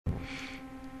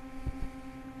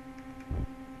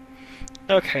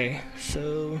Okay,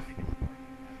 so...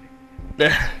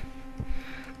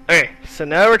 Okay, so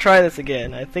now we're trying this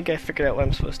again. I think I figured out what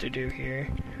I'm supposed to do here.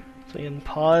 So we can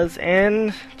pause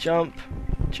and jump,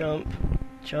 jump,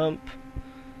 jump.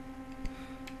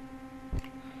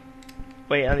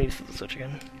 Wait, I need to flip the switch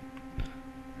again.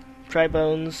 Dry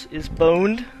bones is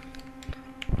boned.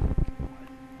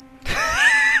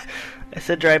 I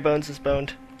said dry bones is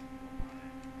boned.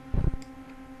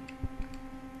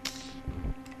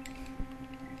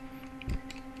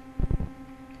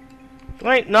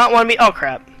 Wait, not want me. Oh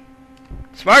crap!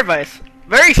 Smart Vyce,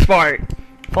 very smart.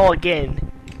 Fall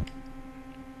again.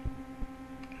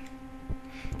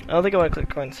 I don't think I want to click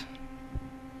coins.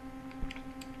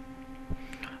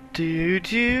 Do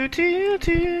do do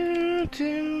do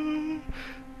do.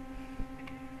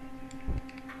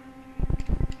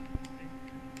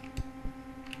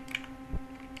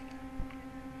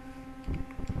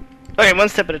 Okay, one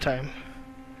step at a time.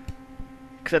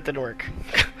 Cause that didn't work.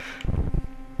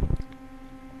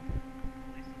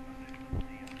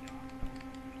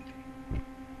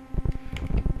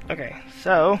 Okay,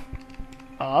 so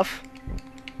off,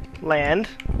 land,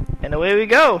 and away we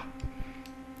go.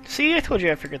 See, I told you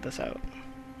I figured this out.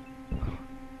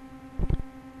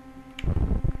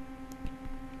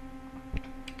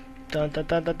 Dun dun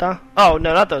dun dun dun. Oh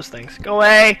no, not those things. Go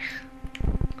away.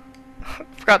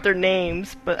 Forgot their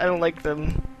names, but I don't like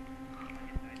them.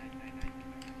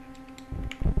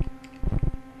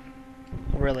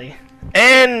 Really.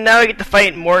 And now I get to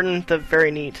fight Morton, the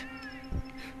very neat.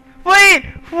 Wait!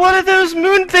 What are those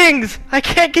moon things? I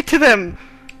can't get to them!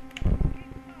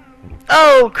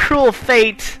 Oh, cruel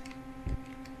fate!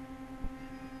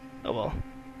 Oh well.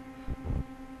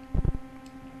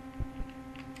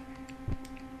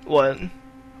 What?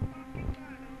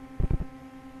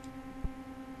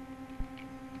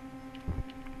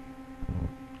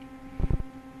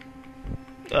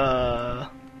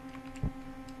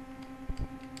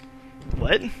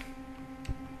 What?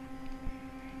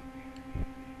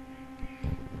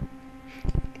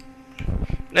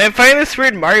 I'm finding this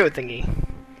weird Mario thingy.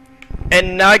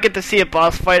 And now I get to see a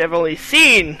boss fight I've only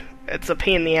seen. It's a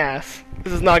pain in the ass.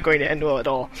 This is not going to end well at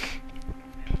all.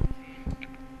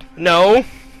 No.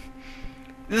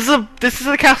 This is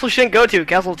a castle you shouldn't go to,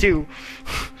 Castle 2.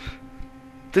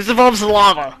 This involves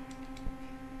lava.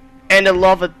 And a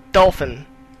lava dolphin.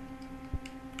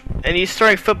 And he's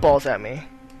throwing footballs at me.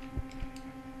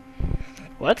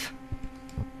 What?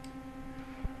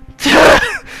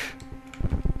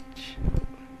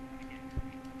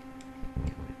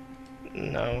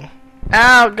 No.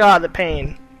 Ow, God, the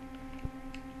pain.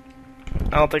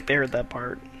 I don't think they heard that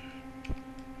part.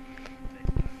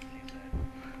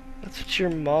 That's what your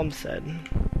mom said.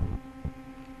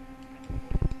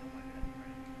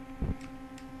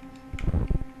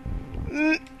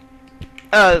 Oh,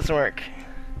 that doesn't work.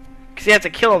 Because he has to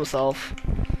kill himself.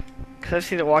 Because I've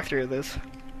seen a walkthrough of this.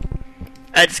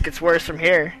 It just gets worse from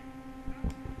here.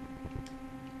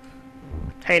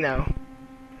 Hey now.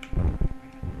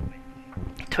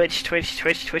 Twitch, twitch,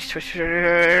 twitch, twitch, twitch,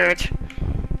 twitch.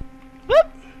 Whoop!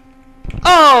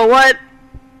 Oh, what?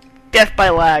 Death by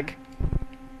lag.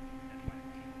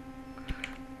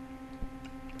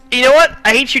 You know what?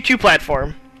 I hate you too,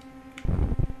 platform.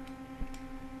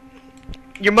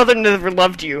 Your mother never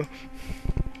loved you.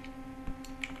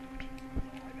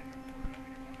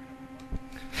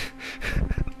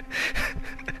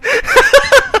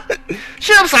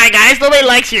 Shut up, Sly Guys. Nobody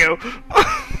likes you.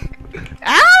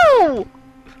 Ow!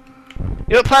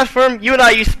 You know what, platform? You and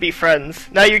I used to be friends.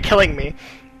 Now you're killing me.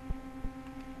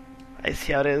 I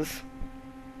see how it is.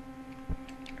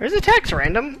 Where's the text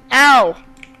random? Ow!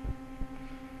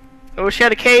 I wish I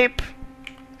had a cape.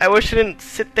 I wish I didn't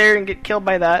sit there and get killed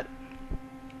by that.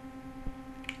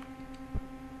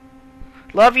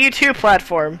 Love you too,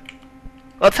 platform.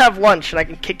 Let's have lunch and I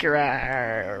can kick your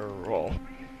ass. Roll.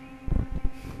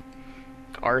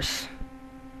 Arse.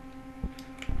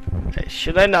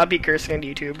 Should I not be cursing on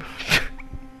YouTube?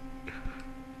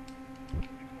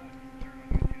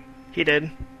 He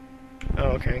did.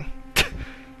 Oh, okay.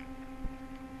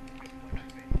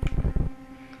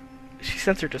 She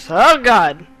censored us. Oh,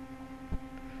 God!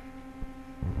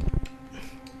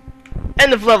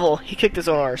 End of level. He kicked his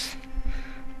own arse.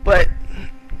 But,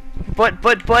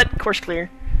 course clear.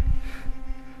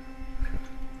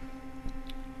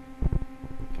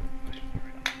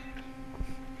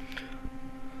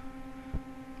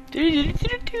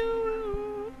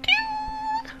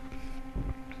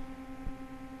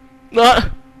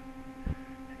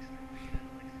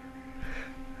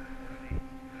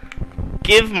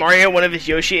 Give Mario one of his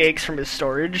Yoshi eggs from his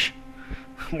storage.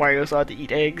 Mario's allowed to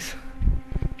eat eggs.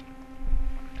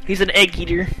 He's an egg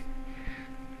eater.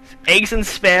 Eggs and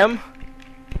spam.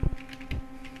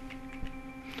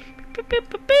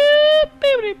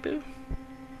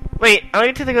 Wait, I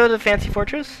need to go to the fancy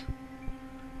fortress?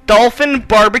 Dolphin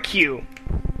BBQ.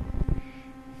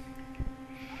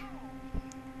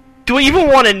 Do I even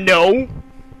want to know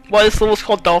why this level is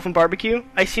called Dolphin BBQ?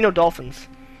 I see no dolphins.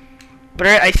 But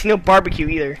I see no barbecue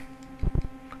either.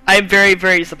 I'm very,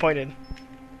 very disappointed.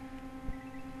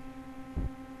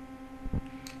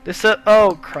 This,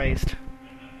 oh Christ.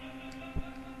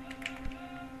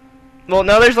 Well,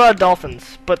 now there's a lot of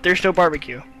dolphins, but there's no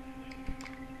barbecue.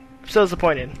 I'm so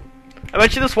disappointed. I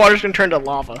bet you this water's gonna turn to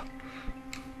lava.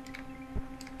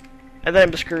 And then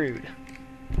I'm screwed.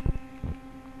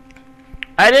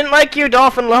 I didn't like you,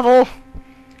 dolphin level!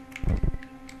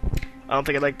 I don't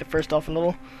think I liked the first dolphin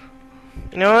level.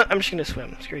 You know what? I'm just gonna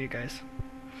swim. Screw you guys.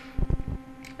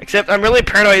 Except I'm really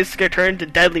paranoid it's gonna turn into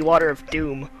deadly water of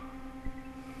doom.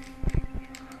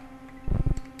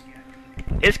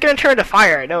 It's gonna turn to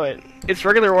fire, I know it. It's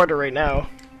regular water right now.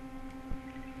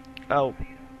 Oh.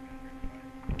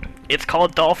 It's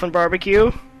called Dolphin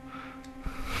BBQ?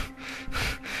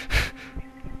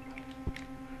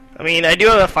 I mean, I do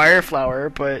have a fire flower,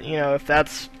 but, you know, if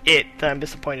that's it, then I'm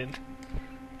disappointed.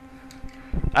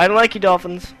 I don't like you,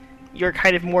 dolphins. You're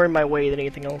kind of more in my way than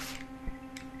anything else.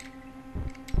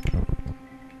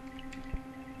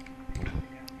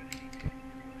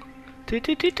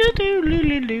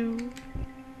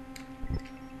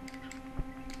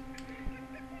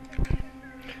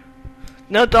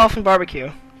 No dolphin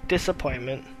barbecue.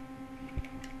 Disappointment.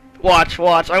 Watch,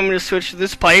 watch. I'm gonna switch to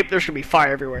this pipe. There's gonna be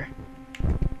fire everywhere.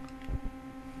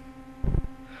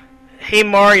 Hey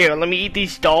Mario, let me eat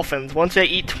these dolphins. Once I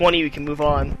eat 20, we can move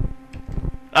on.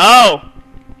 Oh!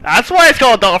 That's why it's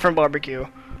called Dolphin BBQ.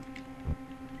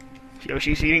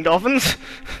 Yoshi's eating dolphins?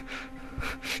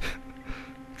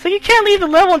 So you can't leave the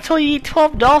level until you eat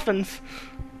 12 dolphins.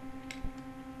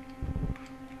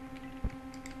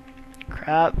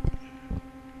 Crap.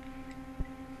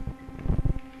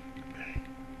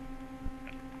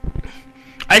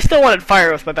 I still wanted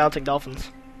fire with my bouncing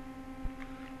dolphins.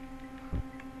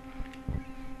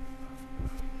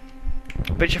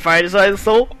 But if I decide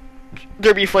so,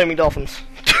 there'll be flaming dolphins.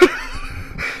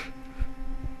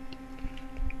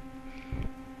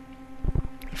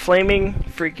 Flaming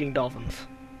freaking dolphins.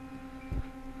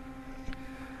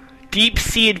 Deep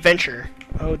sea adventure.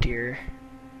 Oh dear.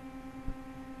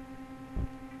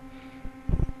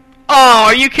 Oh,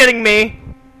 are you kidding me?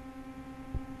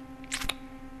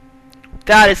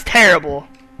 That is terrible.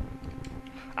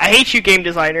 I hate you, game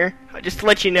designer. Just to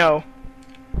let you know.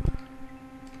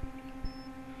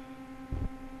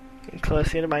 Close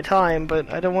to the end of my time,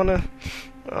 but I don't want to.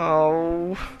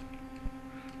 Oh,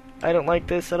 I don't like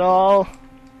this at all.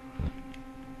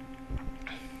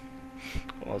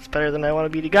 Well, it's better than I want to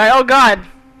be the guy. Oh God,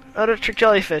 electric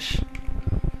jellyfish.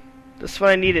 This is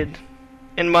what I needed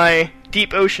in my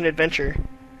deep ocean adventure.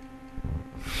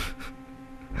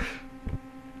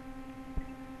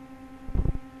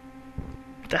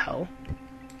 What the hell?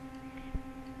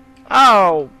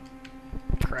 Oh,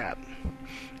 crap.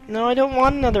 No, I don't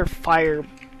want another fire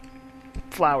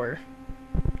flower.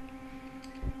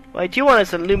 What I do want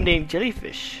is an illuminating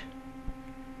jellyfish.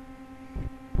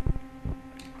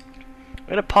 I'm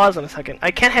gonna pause in a second.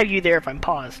 I can't have you there if I'm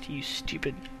paused, you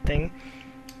stupid thing.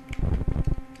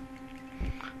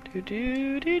 Do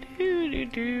do do do do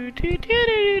do do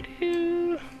do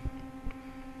do.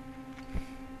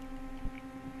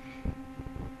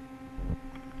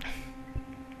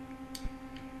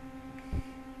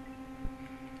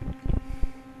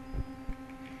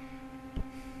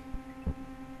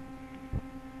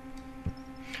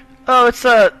 Oh, it's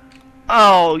a...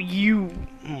 Oh, you...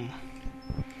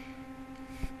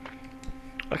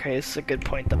 Okay, this is a good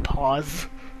point to pause.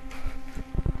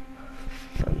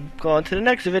 So I'm going to the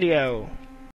next video.